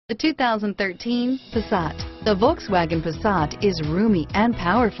The 2013 Passat. The Volkswagen Passat is roomy and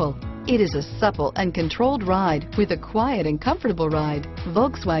powerful. It is a supple and controlled ride with a quiet and comfortable ride.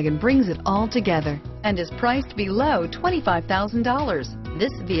 Volkswagen brings it all together and is priced below $25,000.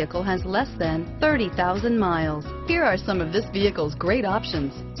 This vehicle has less than 30,000 miles. Here are some of this vehicle's great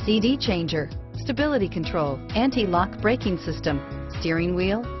options: CD changer, stability control, anti-lock braking system, steering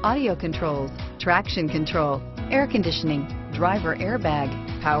wheel audio controls, traction control, air conditioning, driver airbag,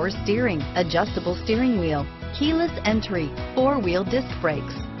 power steering, adjustable steering wheel, keyless entry, four-wheel disc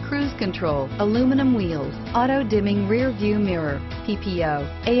brakes, cruise control, aluminum wheels, auto-dimming rear view mirror, PPO,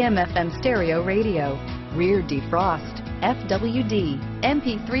 AM/FM stereo radio, rear defrost, FWD,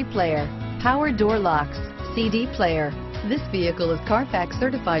 MP3 player, power door locks, CD player. This vehicle is Carfax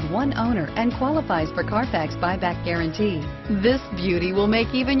certified one owner and qualifies for Carfax buyback guarantee. This beauty will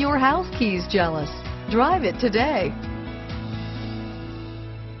make even your house keys jealous. Drive it today.